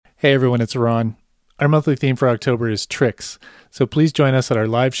Hey everyone, it's Ron. Our monthly theme for October is tricks, so please join us at our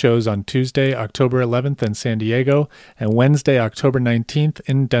live shows on Tuesday, October 11th in San Diego and Wednesday, October 19th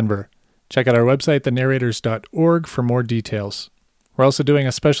in Denver. Check out our website, thenarrators.org, for more details. We're also doing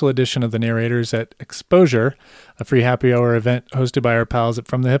a special edition of The Narrators at Exposure, a free happy hour event hosted by our pals at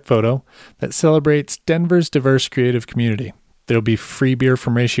From the Hip Photo that celebrates Denver's diverse creative community. There'll be free beer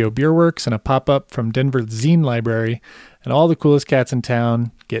from Ratio Beer Works and a pop-up from Denver Zine Library and all the coolest cats in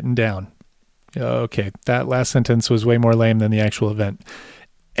town getting down. Okay, that last sentence was way more lame than the actual event.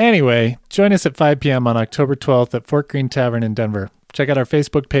 Anyway, join us at 5 p.m. on October 12th at Fort Greene Tavern in Denver. Check out our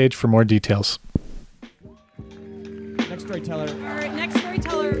Facebook page for more details. Next storyteller. Our next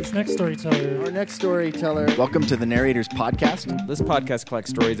storyteller. Next storyteller. Our next storyteller. Welcome to the Narrators Podcast. This podcast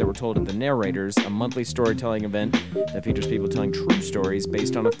collects stories that were told at The Narrators, a monthly storytelling event that features people telling true stories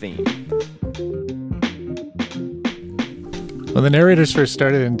based on a theme. When the Narrators first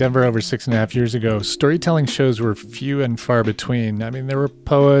started in Denver over 6.5 years ago, storytelling shows were few and far between. I mean, there were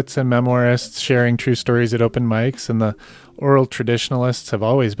poets and memoirists sharing true stories at open mics, and the oral traditionalists have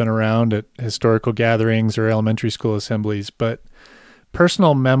always been around at historical gatherings or elementary school assemblies, but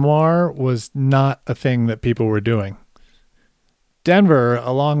personal memoir was not a thing that people were doing. Denver,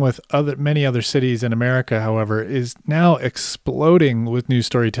 along with many other cities in America, however, is now exploding with new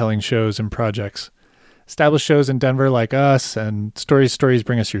storytelling shows and projects. Established shows in Denver like Us and Stories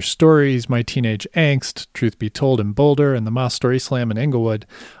Bring Us Your Stories, My Teenage Angst, Truth Be Told in Boulder, and the Moss Story Slam in Inglewood,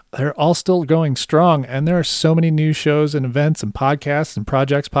 they're all still going strong, and there are so many new shows and events and podcasts and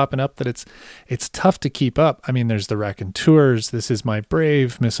projects popping up that it's tough to keep up. I mean, there's the Raconteurs, This Is My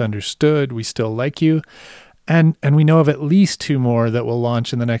Brave, Misunderstood, We Still Like You, and we know of at least 2 more that will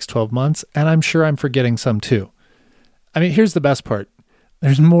launch in the next 12 months, and I'm sure I'm forgetting some too. I mean, here's the best part.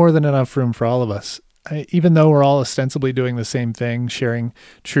 There's more than enough room for all of us. Even though we're all ostensibly doing the same thing, sharing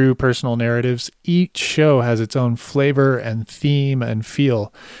true personal narratives, each show has its own flavor and theme and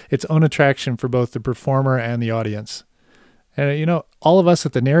feel, its own attraction for both the performer and the audience. And, all of us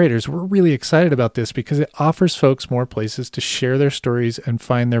at the Narrators, we're really excited about this because it offers folks more places to share their stories and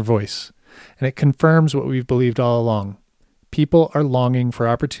find their voice. And it confirms what we've believed all along. People are longing for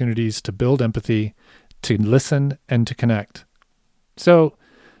opportunities to build empathy, to listen, and to connect. So,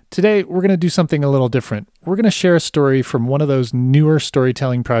 today, we're going to do something a little different. We're going to share a story from one of those newer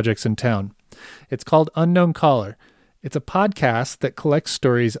storytelling projects in town. It's called Unknown Caller. It's a podcast that collects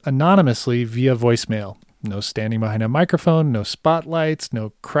stories anonymously via voicemail. No standing behind a microphone, no spotlights,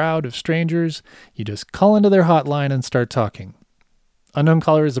 no crowd of strangers. You just call into their hotline and start talking. Unknown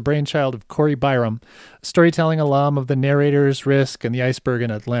Caller is the brainchild of Corey Byram, a storytelling alum of the Narrators, Risk, and the Iceberg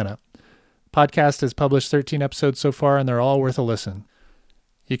in Atlanta. Podcast has published 13 episodes so far, and they're all worth a listen.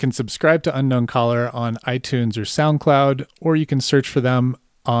 You can subscribe to Unknown Caller on iTunes or SoundCloud, or you can search for them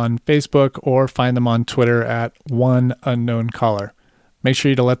on Facebook or find them on Twitter at @OneUnknownCaller. Make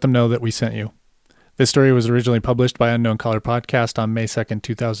sure to let them know that we sent you. This story was originally published by Unknown Caller Podcast on May 2nd,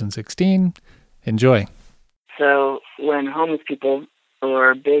 2016. Enjoy. So when homeless people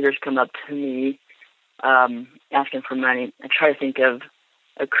or beggars come up to me asking for money, I try to think of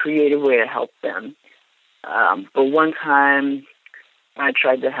a creative way to help them. But one time, I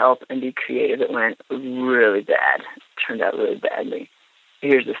tried to help and be creative. It went really bad. It turned out really badly.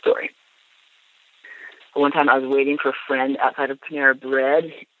 Here's the story. One time I was waiting for a friend outside of Panera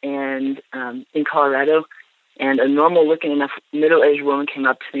Bread and in Colorado, and a normal-looking enough middle-aged woman came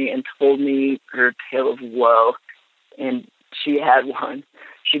up to me and told me her tale of woe, and she had one.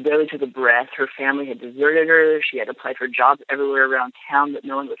 She barely took a breath. Her family had deserted her. She had applied for jobs everywhere around town, but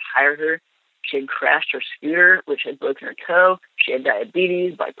no one would hire her. She had crashed her scooter, which had broken her toe. She had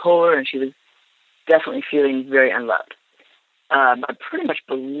diabetes, bipolar, and she was definitely feeling very unloved. I pretty much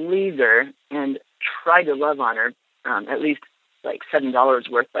believed her and tried to love on her, at least like $7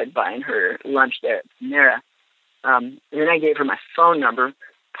 worth by buying her lunch there at Panera. Then I gave her my phone number,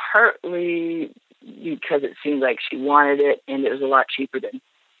 partly because it seemed like she wanted it, and it was a lot cheaper than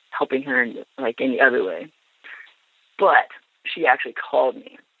helping her in like any other way. But she actually called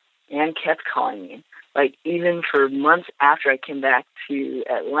me and kept calling me. Like, even for months after I came back to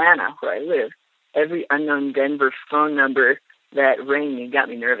Atlanta, where I live, every unknown Denver phone number that rang me got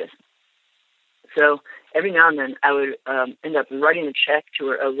me nervous. So every now and then I would end up writing a check to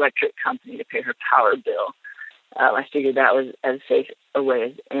her electric company to pay her power bill. I figured that was as safe a way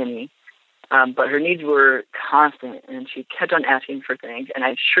as any. But her needs were constant, and she kept on asking for things, and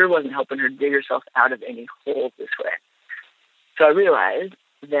I sure wasn't helping her dig herself out of any holes this way. So I realized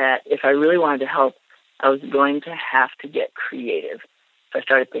that if I really wanted to help, I was going to have to get creative. So I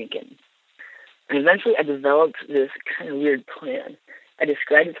started thinking. And eventually I developed this kind of weird plan. I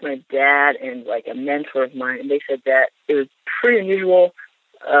described it to my dad and like a mentor of mine, and they said that it was pretty unusual,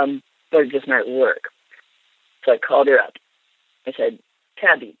 but it just might work. So I called her up. I said,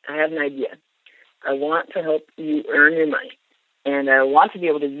 Tabby, I have an idea. I want to help you earn your money, and I want to be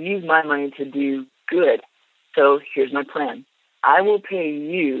able to use my money to do good. So here's my plan. I will pay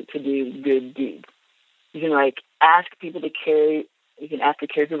you to do good deeds. You can ask people to carry. You can ask to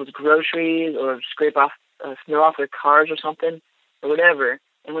carry people's groceries or scrape off snow off their cars or something or whatever.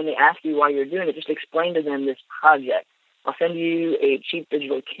 And when they ask you why you're doing it, just explain to them this project. I'll send you a cheap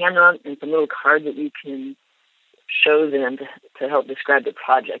digital camera and some little cards that you can show them to help describe the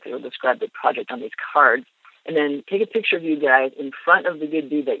project. It'll describe the project on these cards. And then take a picture of you guys in front of the good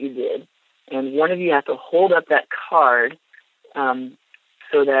deed that you did. And one of you has to hold up that card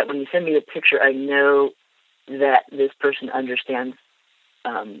so that when you send me the picture, I know that this person understands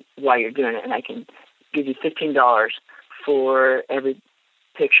why you're doing it. And I can give you $15 for every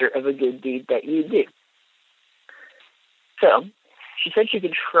picture of a good deed that you do. So she said she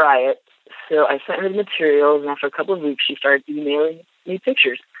could try it. So I sent her the materials, and after a couple of weeks, she started emailing me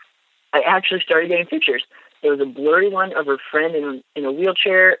pictures. I actually started getting pictures. There was a blurry one of her friend in a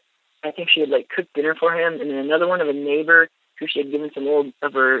wheelchair. I think she had cooked dinner for him, and then another one of a neighbor who she had given some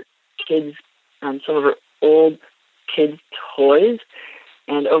of her kids, some of her old kids' toys.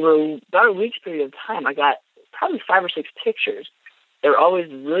 And over about a week's period of time, I got probably 5 or 6 pictures. They were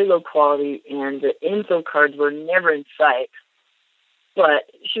always really low quality, and the info cards were never in sight. But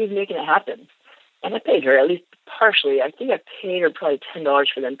she was making it happen. And I paid her, at least partially. I think I paid her probably $10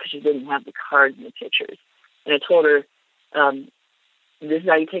 for them because she didn't have the cards and the pictures. And I told her, this is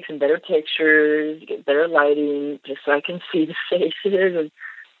how you take some better pictures, get better lighting, just so I can see the faces.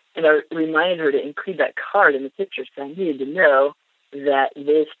 And I reminded her to include that card in the pictures because I needed to know that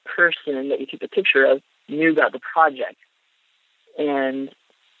this person that you took a picture of knew about the project and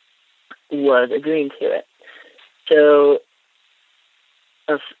was agreeing to it. So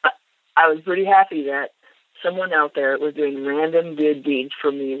I was pretty happy that someone out there was doing random good deeds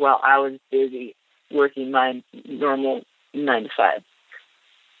for me while I was busy working my normal 9 to 5.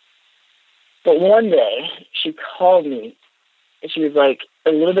 But one day she called me and she was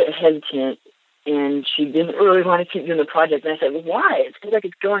a little bit hesitant and she didn't really want to keep doing the project. And I said, well, why? It seems like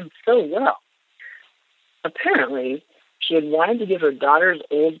it's going so well. Apparently, she had wanted to give her daughter's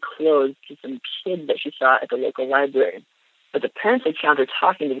old clothes to some kids that she saw at the local library. But the parents had found her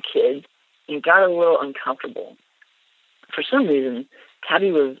talking to the kids and got a little uncomfortable. For some reason,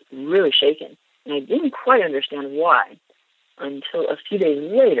 Tabby was really shaken, and I didn't quite understand why, until a few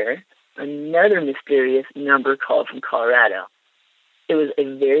days later, another mysterious number called from Colorado. It was a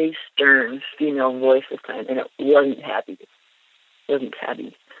very stern female voice this time, and it wasn't Tabby.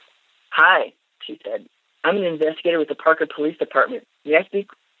 Hi, she said. I'm an investigator with the Parker Police Department. May I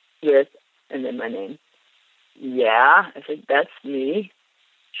speak with, and then my name. Yeah, I said, that's me.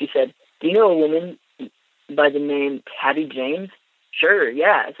 She said, do you know a woman by the name Tabby James? Sure,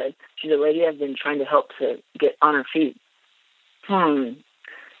 yeah. I said, she's a lady I've been trying to help to get on her feet.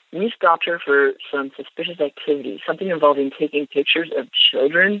 We stopped her for some suspicious activity, something involving taking pictures of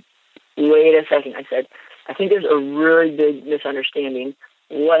children. Wait a second, I said. I think there's a really big misunderstanding.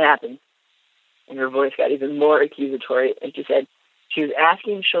 What happened? And her voice got even more accusatory, and she said, she was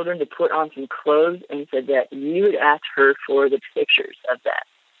asking children to put on some clothes and said that you would ask her for the pictures of that.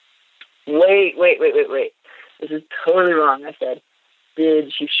 Wait. This is totally wrong, I said.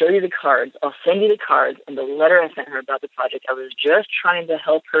 Did she show you the cards? I'll send you the cards and the letter I sent her about the project. I was just trying to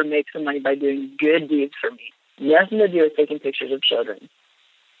help her make some money by doing good deeds for me. Nothing to do with taking pictures of children.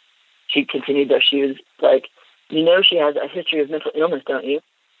 She continued, though. She was like, you know she has a history of mental illness, don't you?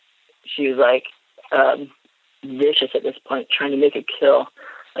 She was vicious at this point, trying to make a kill.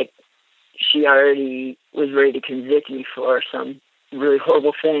 She already was ready to convict me for some really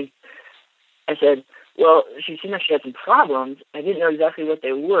horrible thing. I said, well, she seemed like she had some problems. I didn't know exactly what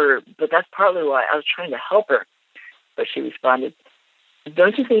they were, but that's partly why I was trying to help her. But she responded,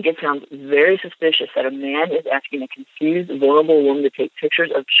 don't you think it sounds very suspicious that a man is asking a confused, vulnerable woman to take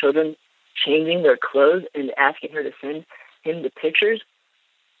pictures of children changing their clothes and asking her to send him the pictures?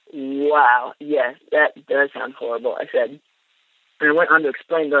 Wow, yes, that does sound horrible, I said. And I went on to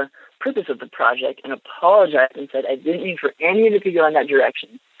explain the purpose of the project and apologized and said I didn't mean for any of it to go in that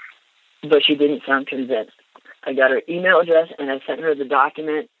direction. But she didn't sound convinced. I got her email address and I sent her the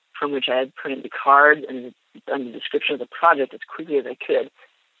document from which I had printed the cards and done the description of the project as quickly as I could.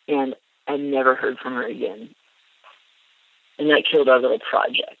 And I never heard from her again. And that killed our little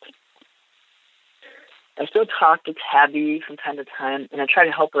project. I still talk to Tabby from time to time, and I try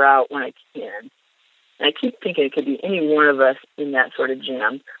to help her out when I can. And I keep thinking it could be any one of us in that sort of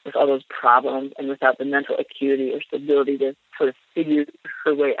jam with all those problems and without the mental acuity or stability to sort of figure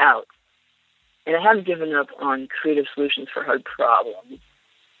her way out. And I haven't given up on creative solutions for hard problems.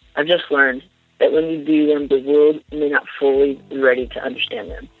 I've just learned that when you do them, the world may not fully be ready to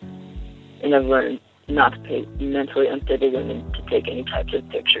understand them. And I've learned not to pay mentally unstable women to take any types of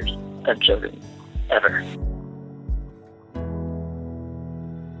pictures of children, ever.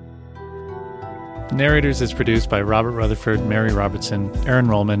 The Narrators is produced by Robert Rutherford, Mary Robertson, Aaron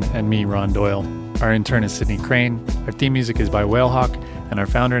Rollman, and me, Ron Doyle. Our intern is Sydney Crane, our theme music is by Whalehawk, and our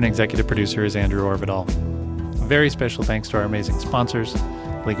founder and executive producer is Andrew Orvidal. A very special thanks to our amazing sponsors,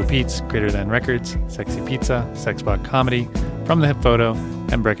 Legal Pete's, Greater Than Records, Sexy Pizza, Sexbot Comedy, From the Hip Photo,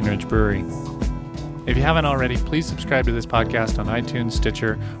 and Breckenridge Brewery. If you haven't already, please subscribe to this podcast on iTunes,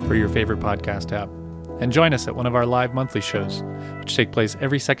 Stitcher, or your favorite podcast app. And join us at one of our live monthly shows, which take place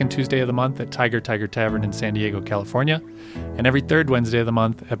every second Tuesday of the month at Tiger Tavern in San Diego, California, and every third Wednesday of the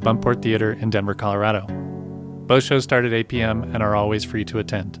month at Buntport Theater in Denver, Colorado. Both shows start at 8 p.m. and are always free to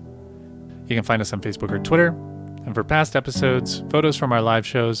attend. You can find us on Facebook or Twitter, and for past episodes, photos from our live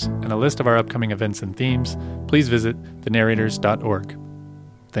shows, and a list of our upcoming events and themes, please visit thenarrators.org.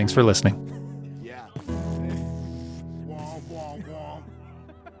 Thanks for listening.